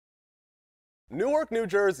Newark, New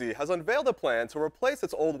Jersey has unveiled a plan to replace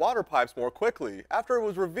its old water pipes more quickly after it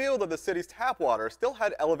was revealed that the city's tap water still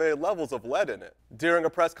had elevated levels of lead in it. During a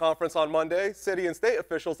press conference on Monday, city and state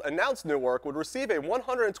officials announced Newark would receive a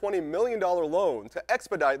 $120 million loan to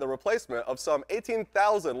expedite the replacement of some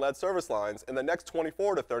 18,000 lead service lines in the next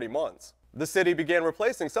 24 to 30 months. The city began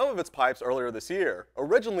replacing some of its pipes earlier this year,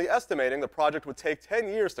 originally estimating the project would take 10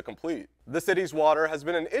 years to complete. The city's water has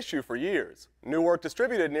been an issue for years. Newark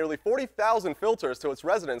distributed nearly 40,000 filters to its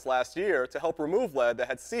residents last year to help remove lead that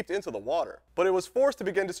had seeped into the water. But it was forced to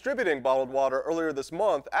begin distributing bottled water earlier this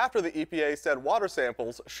month after the EPA said water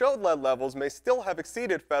samples showed lead levels may still have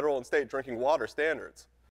exceeded federal and state drinking water standards.